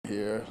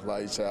here,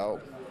 lights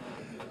out.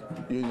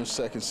 You're in your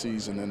second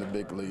season in the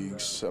big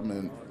leagues. I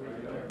mean,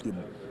 you're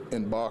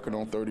embarking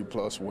on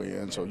 30-plus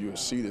wins, so you're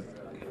seated.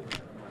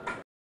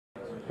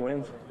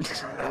 Wins?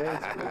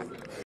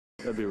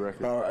 That'd be a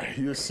record. All right,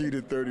 you're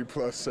seated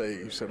 30-plus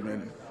saves. I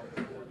mean,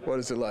 what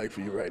is it like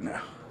for you right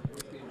now?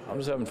 I'm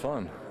just having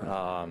fun.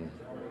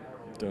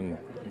 Doing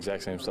the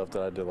exact same stuff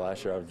that I did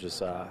last year. I'm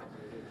just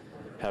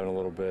having a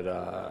little bit,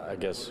 I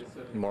guess,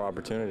 more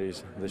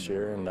opportunities this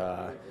year, and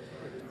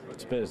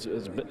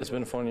it's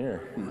been a fun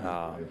year.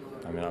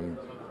 I mean,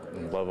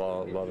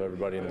 love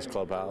everybody in this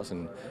clubhouse,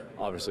 and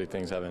obviously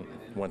things haven't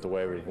went the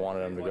way we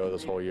wanted them to go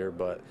this whole year,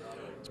 but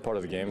it's part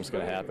of the game. It's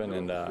going to happen,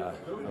 and I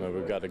mean,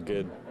 we've got a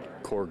good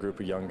core group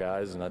of young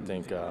guys, and I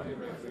think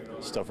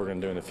stuff we're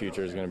going to do in the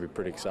future is going to be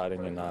pretty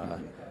exciting, and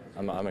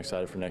I'm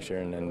excited for next year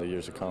and the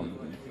years to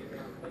come.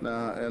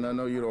 Now, and I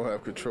know you don't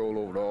have control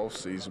over the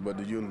offseason, but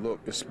do you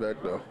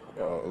expect a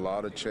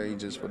lot of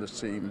changes for this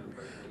team,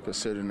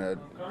 considering that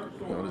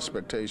the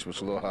expectation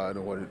was a little higher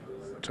than what it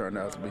turned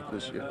out to be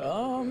this year?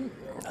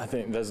 I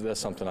think that's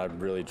something I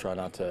really try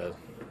not to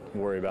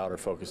worry about or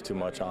focus too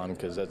much on,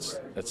 because that's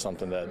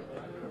something that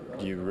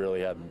you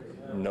really have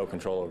no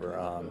control over.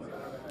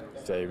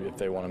 If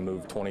they want to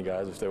move 20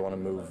 guys, if they want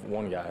to move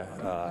one guy,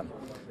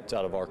 it's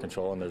out of our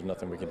control, and there's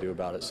nothing we can do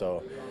about it.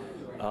 So,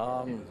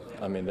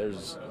 I mean,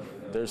 there's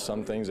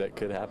some things that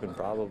could happen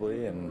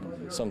probably,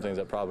 and some things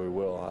that probably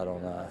will. I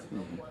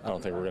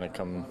don't think we're going to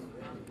come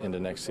into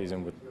next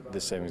season with the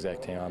same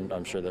exact team.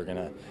 I'm sure they're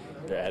going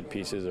to add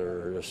pieces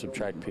or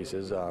subtract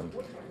pieces.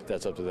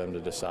 That's up to them to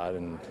decide,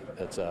 and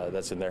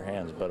that's in their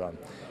hands. But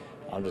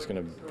I'm just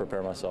going to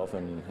prepare myself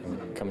and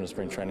come into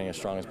spring training as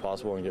strong as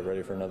possible and get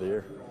ready for another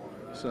year.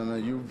 So now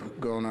you've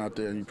gone out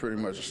there and you pretty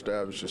much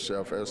established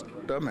yourself as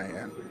the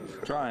man.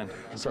 Trying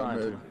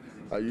to.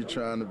 Are you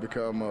trying to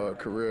become a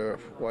career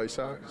White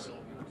Sox?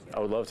 I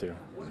would love to.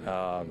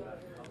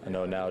 I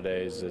know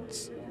nowadays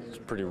it's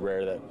pretty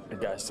rare that a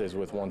guy stays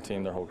with one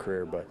team their whole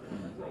career, but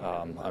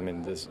I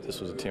mean, this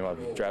was a team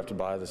I've drafted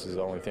by. This is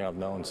the only thing I've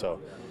known.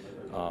 So,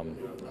 I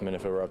mean,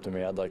 if it were up to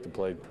me, I'd like to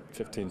play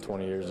 15,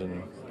 20 years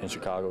in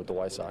Chicago with the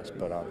White Sox,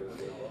 but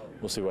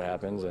we'll see what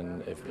happens.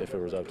 And if it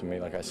was up to me,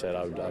 like I said,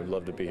 I'd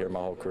love to be here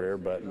my whole career,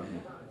 but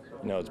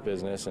it's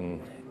business,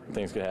 and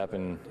things could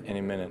happen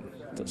any minute.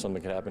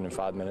 Something could happen in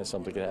 5 minutes.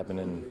 Something could happen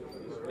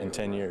in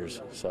 10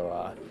 years.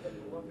 So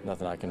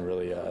nothing I can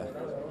really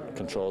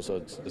control. So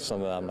it's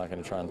something that I'm not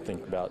going to try and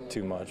think about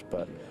too much.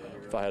 But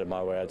if I had it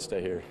my way, I'd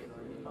stay here.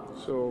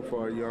 So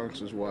for our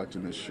youngsters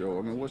watching this show,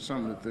 I mean, what's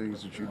some of the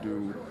things that you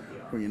do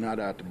when you're not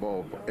at the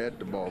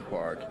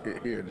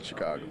ballpark here in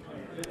Chicago?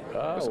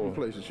 What's some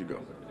places you go?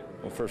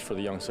 Well, first for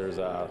the youngsters,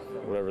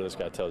 whatever this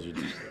guy tells you,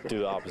 do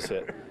the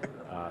opposite.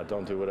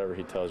 Don't do whatever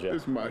he tells you.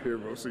 This is my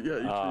hero, so yeah,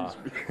 he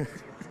treats me.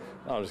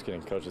 No, I'm just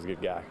kidding. Coach is a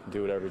good guy.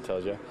 Do whatever he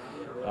tells you.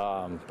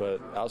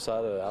 But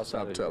outside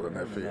Stop telling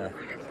that fear.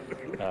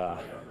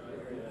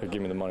 He'll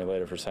give me the money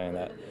later for saying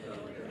that.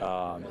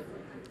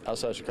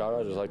 Outside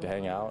Chicago, I just like to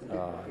hang out,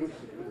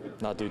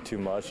 not do too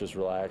much, just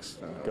relax,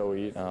 go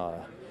eat.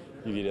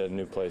 You get at a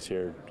new place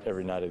here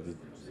every night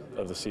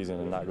of the season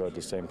and not go to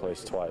the same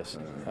place twice.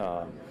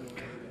 I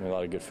mean, a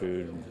lot of good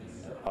food.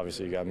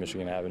 Obviously, you got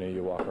Michigan Avenue.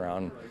 You walk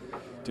around,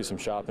 do some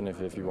shopping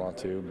if you want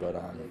to.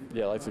 But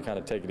yeah, I like to kind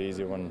of take it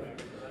easy when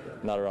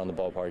not around the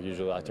ballpark.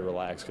 Usually I like to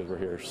relax because we're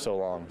here so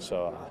long.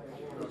 So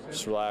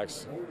just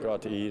relax, go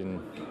out to eat, and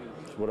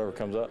whatever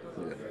comes up.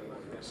 Yeah.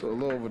 So a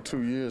little over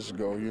 2 years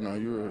ago, you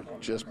were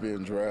just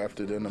being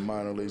drafted in the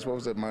minor leagues. What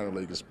was that minor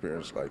league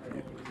experience like for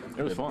you?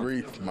 It was fun.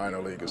 Brief minor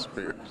league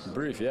experience.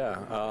 Brief,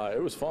 yeah.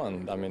 It was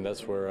fun. I mean,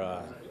 that's where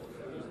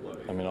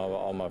I mean,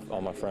 all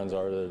my friends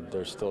are.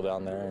 They're still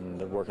down there and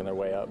they're working their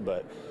way up.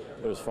 But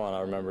it was fun.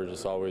 I remember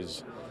just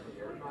always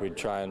we'd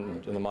try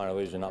and in the minor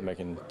leagues, you're not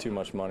making too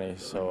much money.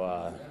 So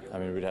I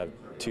mean, we'd have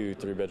 2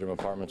 3-bedroom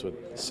apartments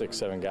with 6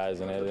 7 guys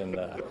in it, and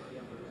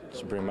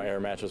just bring my air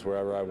mattress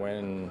wherever I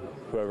went, and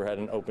whoever had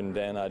an open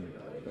den, I'd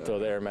throw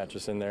the air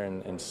mattress in there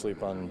and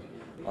sleep on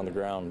the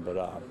ground.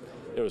 But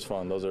it was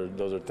fun. Those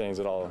are things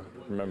that I'll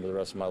remember the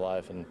rest of my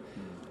life. And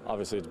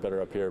obviously it's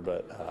better up here,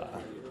 but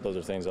those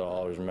are things that I'll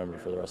always remember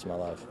for the rest of my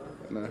life.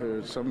 And I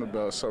heard something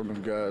about some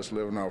of them guys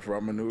living off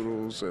ramen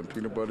noodles and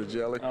peanut butter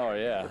jelly. Oh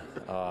yeah.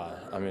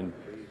 I mean,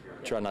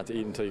 try not to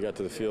eat until you got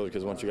to the field,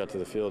 because once you got to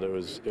the field, it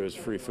was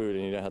free food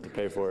and you didn't have to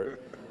pay for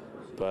it.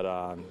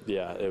 But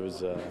yeah, it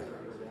was.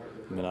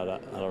 I mean, I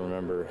don't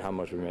remember how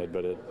much we made,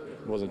 but it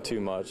wasn't too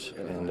much.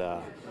 And,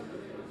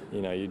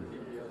 you'd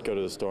go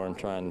to the store and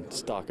try and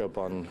stock up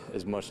on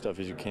as much stuff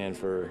as you can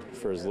for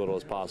as little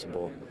as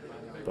possible.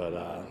 But,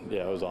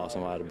 yeah, it was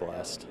awesome. I had a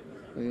blast.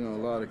 A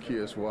lot of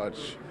kids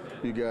watch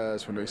you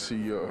guys when they see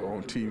you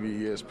on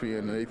TV, ESPN,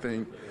 and they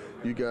think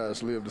you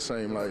guys live the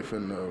same life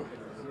in the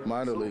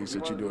minor leagues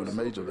that you do in the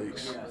major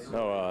leagues.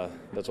 No,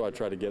 that's why I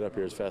try to get up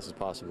here as fast as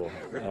possible.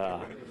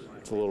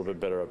 It's a little bit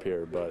better up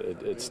here, but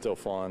it's still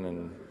fun,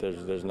 and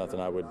there's nothing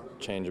I would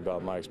change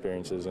about my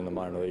experiences in the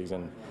minor leagues,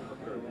 and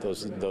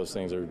those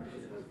things are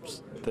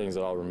things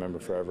that I'll remember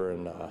forever,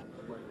 and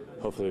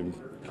hopefully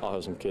I'll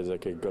have some kids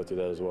that could go through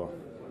that as well.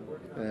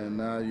 And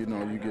now, you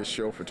know, you get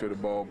chauffeured to the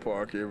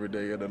ballpark every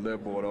day at the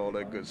liveaboard, all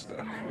that good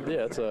stuff.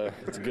 Yeah, it's a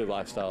good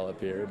lifestyle up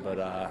here, but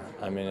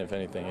I mean, if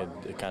anything,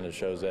 it kind of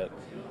shows that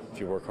if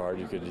you work hard,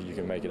 you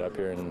can make it up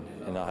here and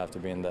not have to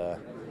be in the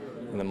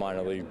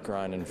minor league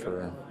grinding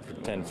for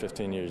 10,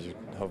 15 years.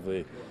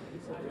 Hopefully,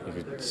 you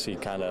could see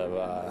kind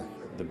of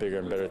the bigger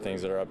and better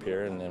things that are up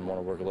here, and want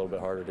to work a little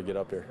bit harder to get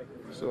up here.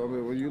 So, I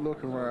mean, when you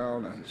look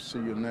around and see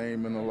your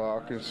name in the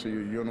locker, see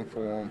your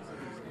uniform,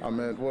 I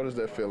mean, what is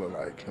that feeling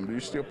like? Do you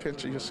still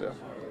picture yourself?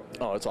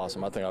 Oh, it's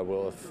awesome. I think I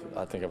will. If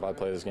I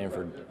play this game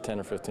for 10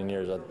 or 15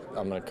 years,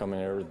 I'm going to come in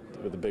here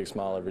with a big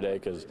smile every day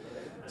because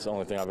it's the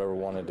only thing I've ever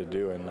wanted to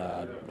do. And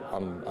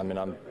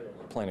I'm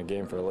playing a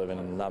game for a living,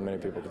 and not many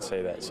people could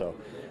say that. So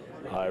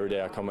every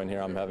day I come in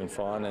here, I'm having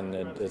fun, and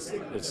it's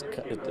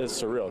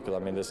surreal because I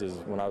mean, this is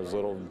when I was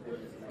little.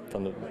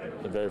 From the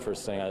very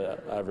first thing I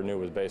ever knew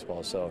was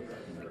baseball. So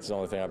it's the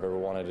only thing I've ever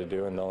wanted to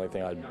do, and the only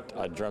thing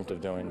I dreamt of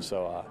doing.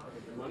 So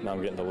now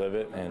I'm getting to live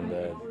it, and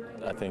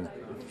I think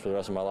for the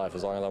rest of my life,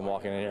 as long as I'm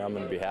walking in here, I'm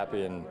going to be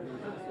happy, and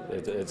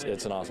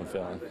it's an awesome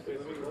feeling.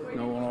 You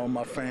know, all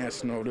my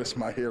fans know this is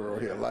my hero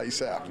here.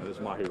 Lights out. This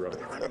is my hero.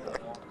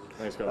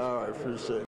 Thanks, Coach. All right, appreciate it.